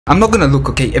I'm not gonna look,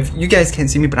 okay? If you guys can't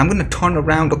see me, but I'm gonna turn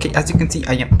around, okay? As you can see,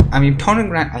 I am turning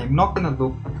around. I am not gonna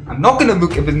look. I'm not gonna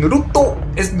look. If it's Naruto,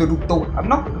 it's Naruto. I'm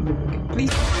not gonna look, okay?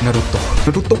 Please. Naruto.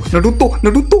 Naruto. Naruto.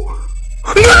 Naruto.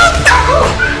 Naruto!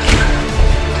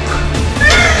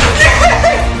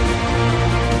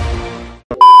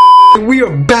 We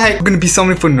are back. We're gonna be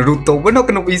summoning for Naruto. We're not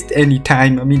gonna waste any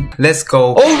time. I mean, let's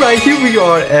go. Alright, here we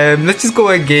are. Let's just go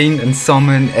again and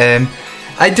summon.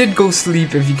 I did go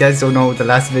sleep. If you guys don't know, the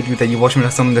last video that you watched me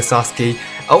summon the Sasuke,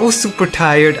 I was super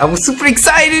tired. I was super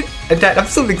excited. And I'm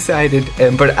so excited.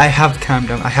 But I have calmed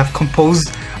down. I have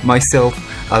composed myself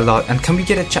a lot. And can we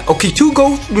get a chat? Okay, 2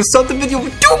 goals. We'll start the video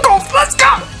with 2 goals. Let's go.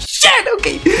 Shit,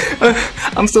 okay.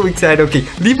 I'm so excited. Okay,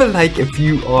 leave a like if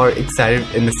you are excited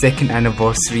in the 2nd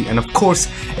anniversary, and of course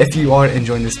if you are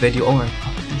enjoying this video. Oh my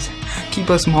god, please keep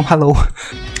us, mom. Hello.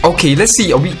 Okay, let's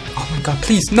see. Are we? Oh my god,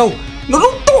 please no.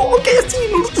 Naruto. Okay, I see you,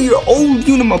 Naruto. You're old,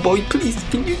 you know, my boy. Please,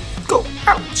 can you go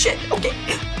out? Shit. Okay.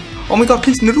 Oh my god,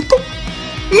 please, Naruto.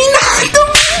 Minato.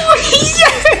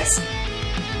 Yes.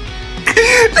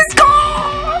 Let's go.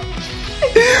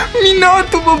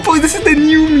 Minato, my boy. This is the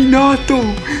new Minato.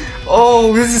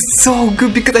 Oh, this is so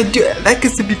good because I do, like I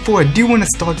said before, I do want to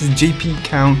start this JP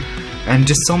account and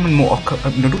just summon more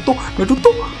Naruto,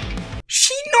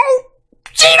 Shino.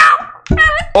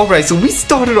 Alright, so we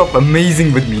started off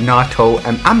amazing with Minato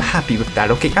and I'm happy with that,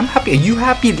 okay? I'm happy. Are you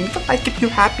happy? Leave a like if you're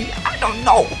happy. I don't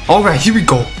know. Alright, here we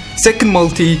go. 2nd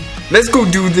multi. Let's go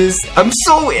do this. I'm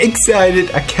so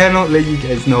excited. I cannot let you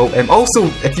guys know. And also,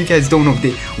 if you guys don't know,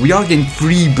 we are getting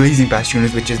free Blazing Bash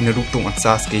units, which is Naruto and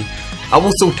Sasuke. I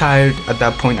was so tired at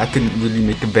that point, I couldn't really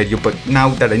make a video, but now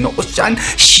that I know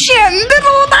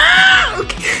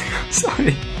okay,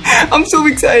 sorry, I'm so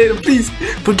excited. Please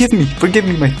forgive me,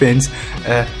 my fans.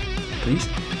 Please.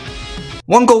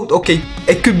 1 gold, okay.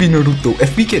 It could be Naruto.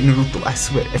 If we get Naruto, I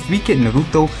swear, if we get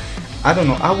Naruto, I don't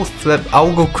know, I will flip, I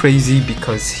will go crazy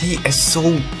because he is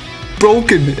so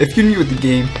broken. If you're new to the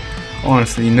game,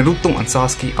 honestly, Naruto and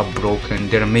Sasuke are broken.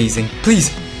 They're amazing.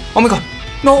 Please. Oh my god.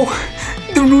 No,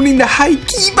 they're ruining the high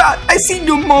Kiba. I seen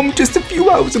your mom just a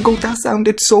few hours ago. That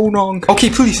sounded so wrong.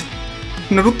 Okay, please.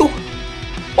 Naruto.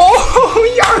 Oh,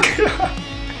 Yakura.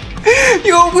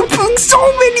 Yo, we're pulling so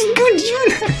many good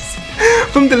units.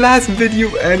 From the last video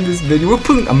and this video, we're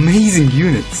pulling amazing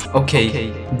units.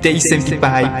 Okay, day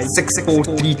 75,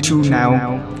 6432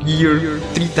 now. Year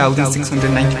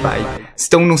 3695.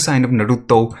 Still no sign of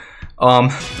Naruto.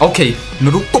 Okay,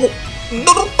 Naruto.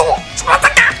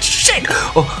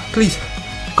 Oh, please,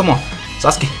 come on,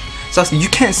 Sasuke, you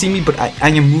can't see me, but I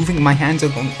am moving. My hands are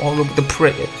going all over the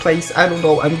place. I don't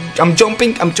know. I'm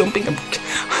jumping.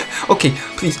 Okay,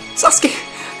 please, Sasuke,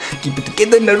 keep it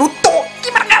together, Naruto.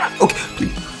 Okay,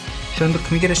 please, Chandro,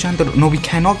 can we get a Chandro? No, we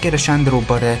cannot get a Chandro,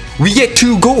 but we get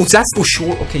 2 goals. That's for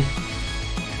sure. Okay,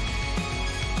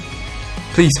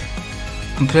 please,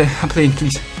 I'm playing.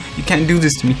 Please, you can't do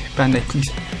this to me, Bandai.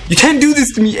 Please. You can't do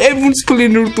this to me. Everyone's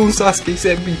pulling Naruto and Sasuke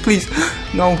except me. Please.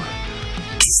 No.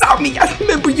 Kisame, I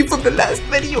remember you from the last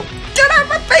video. Get out of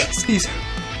my face. Please.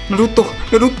 Naruto.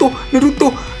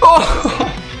 Oh.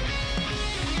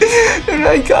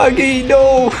 Raikage,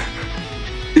 no.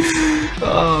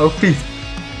 Oh, please.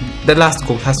 The last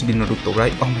goal has to be Naruto,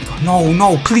 right? Oh my god.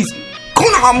 No, please.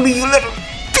 Konami, you little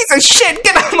piece of shit.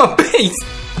 Get out of my face.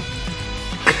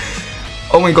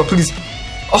 Oh my god, please.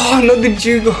 Oh, another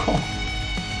Jugo.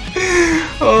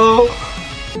 Oh.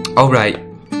 Alright,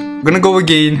 gonna go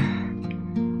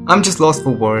again. I'm just lost for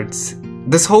words.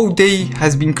 This whole day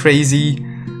has been crazy.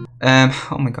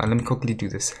 Oh my god, let me quickly do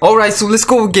this. Alright, so let's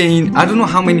go again. I don't know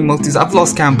how many multis. I've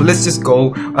lost count, but let's just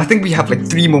go. I think we have like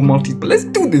 3 more multis, but let's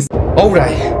do this.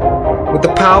 Alright, with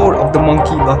the power of the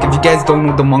monkey lock. If you guys don't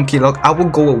know the monkey lock, I will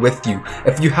go with you.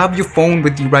 If you have your phone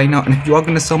with you right now, and if you are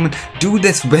gonna summon, do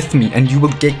this with me, and you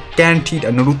will get guaranteed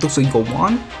a Naruto. So you go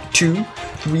 1, 2,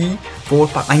 3, 4,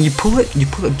 5, and you pull it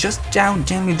just down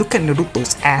gently. Look at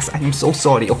Naruto's ass. I am so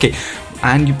sorry. Okay,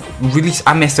 and you release.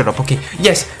 I messed it up. Okay,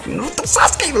 yes, Naruto,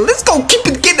 Sasuke, let's go. Keep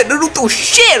it together, Naruto.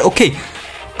 Shit. Okay,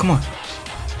 come on.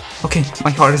 Okay,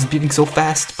 my heart is beating so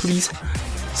fast. Please.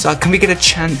 So can we get a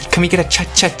Chandro? Can we get a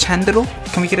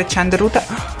Chandro?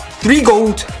 3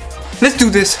 gold. Let's do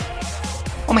this.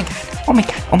 Oh my god.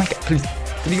 Please.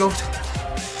 3 gold.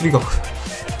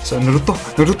 So Naruto.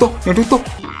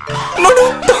 What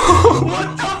the fuck?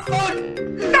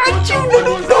 Not you,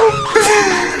 Naruto.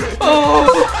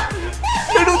 Oh,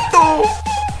 Naruto.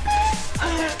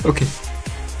 Okay.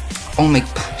 Oh my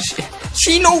god.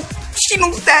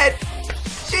 Shino's dead.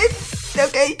 Shit.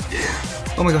 Okay.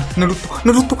 Oh my god, Naruto.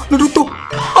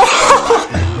 Oh.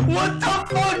 What the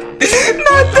fuck?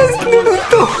 Not this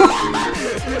Naruto.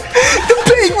 They're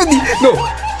playing with No,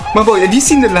 my boy, have you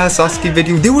seen the last Sasuke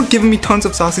video? They were giving me tons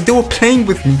of Sasuke. They were playing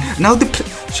with me. Now they're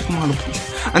Shikamaru,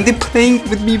 please. And they're playing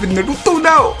with me with Naruto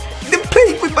now. They're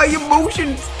playing with my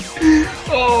emotions.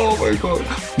 Oh my god.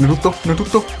 Naruto,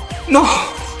 Naruto. No.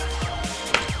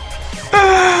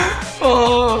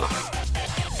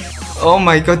 Oh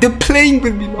my god, they're playing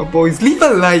with me, my boys. Leave a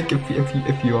like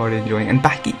if you are enjoying. And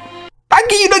Baki,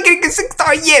 you're not getting a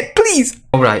 6-star yet, please.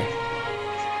 Alright.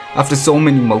 After so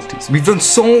many multis, we've done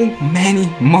so many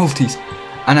multis,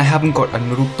 and I haven't got a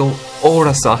Naruto or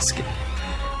a Sasuke.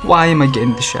 Why am I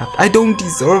getting the shaft? I don't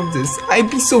deserve this. I'd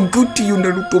be so good to you,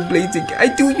 Naruto Blazing. I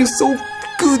do you so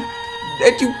good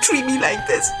that you treat me like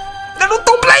this.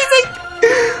 Naruto Blazing!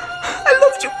 I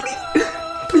love you, please.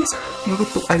 Please,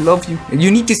 Naruto, I love you. And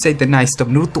you need to say the nice stuff.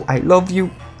 Naruto, I love you.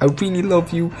 I really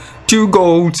love you. 2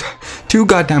 golds. 2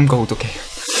 goddamn golds, okay.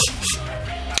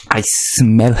 I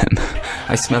smell him.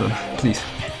 I smell him, please.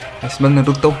 I smell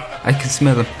Naruto. I can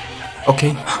smell him.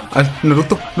 Okay.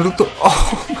 Naruto.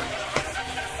 Oh.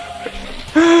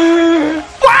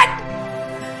 What?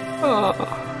 Oh,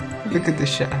 look at the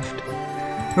shaft.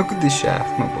 Look at the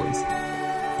shaft, my boys.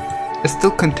 It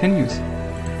still continues.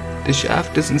 The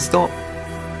shaft doesn't stop.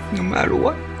 No matter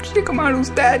what. Shikamaru's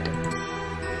dead.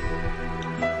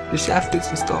 The shaft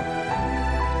doesn't stop.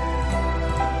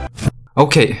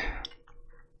 Okay.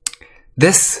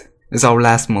 This is our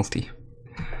last multi.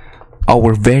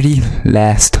 Our very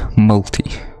last multi.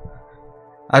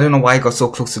 I don't know why I got so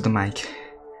close to the mic.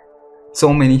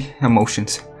 So many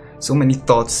emotions. So many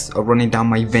thoughts are running down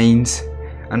my veins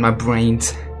and my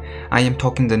brains. I am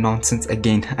talking the nonsense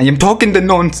again. I am talking the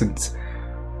nonsense.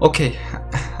 Okay,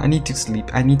 I need to sleep.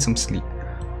 I need some sleep.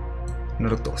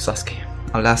 Naruto, Sasuke.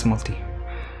 Our last multi.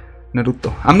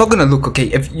 Naruto. I'm not gonna look, okay?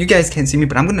 If you guys can't see me,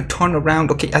 but I'm gonna turn around,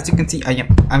 okay? As you can see, I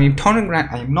am turning around.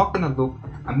 I am not gonna look.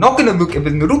 I'm not gonna look. If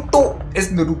it's Naruto, it's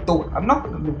Naruto. I'm not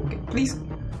gonna look, okay? Please.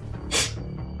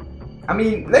 I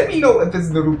mean, let me know if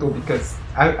it's Naruto, because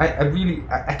I really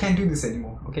can't do this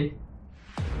anymore, okay?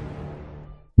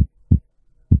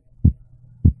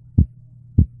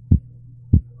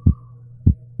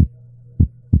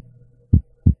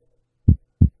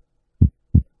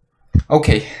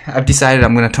 Okay, I've decided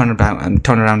I'm gonna turn around and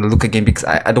look again, because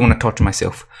I don't want to torture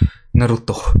myself.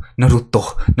 Naruto.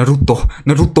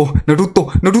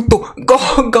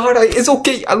 God, it's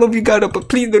okay. I love you, Gaara, but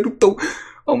please, Naruto.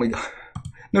 Oh my god.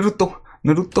 Naruto.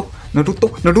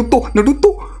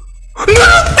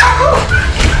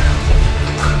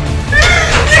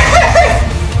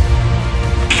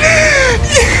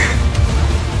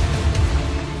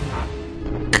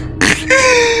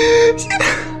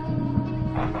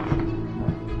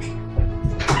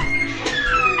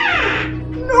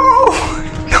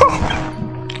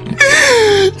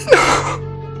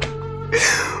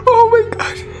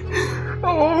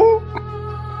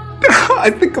 I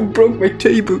think I broke my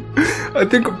table. I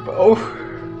think I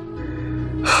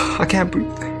can't breathe.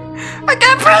 I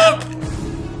can't breathe!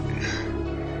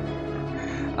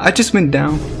 I just went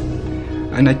down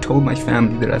and I told my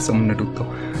family that I saw Naruto.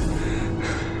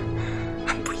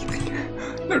 I'm breathing.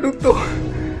 Naruto.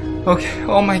 Okay,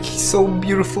 oh my, he's so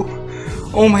beautiful.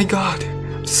 Oh my god.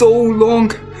 So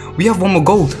long. We have one more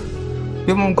gold.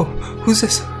 Who's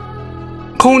this?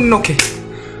 Conan, okay.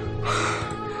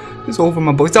 It's over,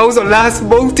 my boys. That was our last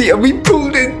multi and we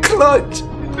pulled it clutch.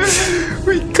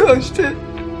 We clutched it.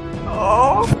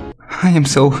 Oh. I am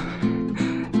so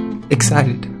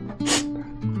excited.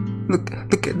 Look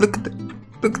at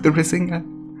the Rasengan.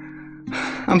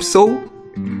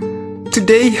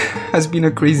 Today has been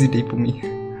a crazy day for me.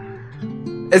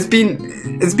 It's been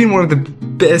one of the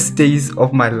best days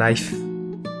of my life.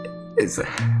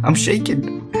 I'm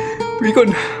shaking. We're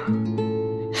gonna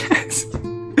yes.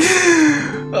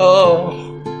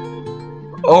 Oh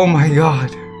my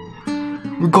god.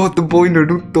 We got the boy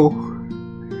Naruto.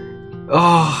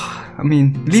 Oh, I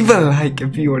mean, leave a like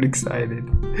if you are excited.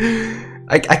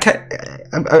 I can't.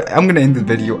 I'm gonna end the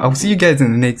video. I'll see you guys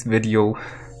in the next video.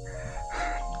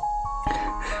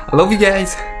 I love you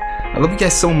guys. I love you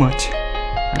guys so much.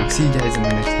 I'll see you guys in the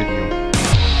next video.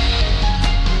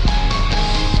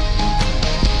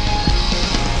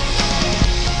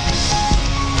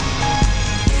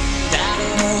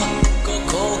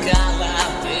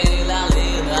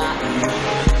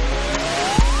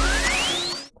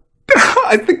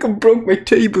 I think I broke my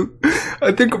table.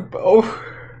 I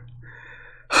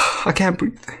can't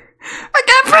breathe. I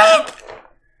can't breathe!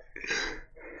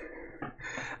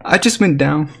 I just went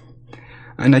down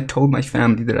and I told my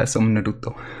family that I saw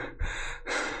Naruto.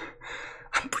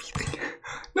 I'm breathing.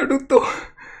 Naruto.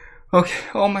 Okay,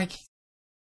 oh my